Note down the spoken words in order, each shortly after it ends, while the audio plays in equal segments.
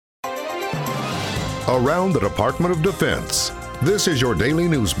around the Department of Defense. This is your daily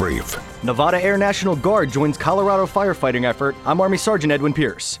news brief. Nevada Air National Guard joins Colorado firefighting effort. I'm Army Sergeant Edwin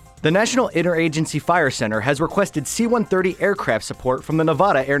Pierce. The National Interagency Fire Center has requested C-130 aircraft support from the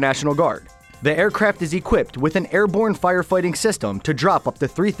Nevada Air National Guard. The aircraft is equipped with an airborne firefighting system to drop up to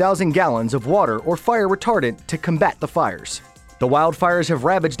 3,000 gallons of water or fire retardant to combat the fires. The wildfires have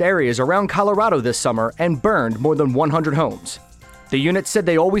ravaged areas around Colorado this summer and burned more than 100 homes. The unit said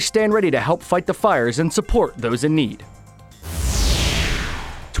they always stand ready to help fight the fires and support those in need.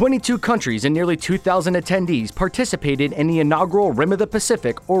 22 countries and nearly 2,000 attendees participated in the inaugural Rim of the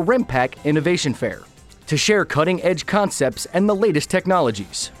Pacific, or RIMPAC, Innovation Fair to share cutting-edge concepts and the latest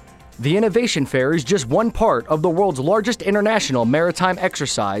technologies. The Innovation Fair is just one part of the world's largest international maritime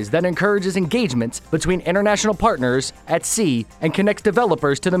exercise that encourages engagements between international partners at sea and connects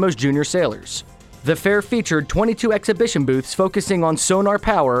developers to the most junior sailors. The fair featured 22 exhibition booths focusing on sonar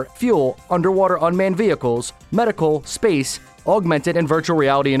power, fuel, underwater unmanned vehicles, medical, space, augmented and virtual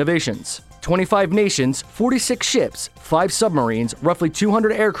reality innovations. 25 nations, 46 ships, 5 submarines, roughly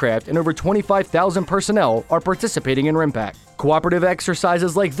 200 aircraft, and over 25,000 personnel are participating in RIMPAC. Cooperative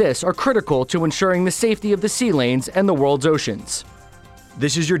exercises like this are critical to ensuring the safety of the sea lanes and the world's oceans.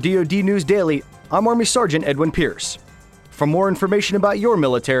 This is your DoD News Daily. I'm Army Sergeant Edwin Pierce. For more information about your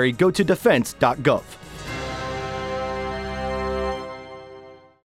military, go to defense.gov.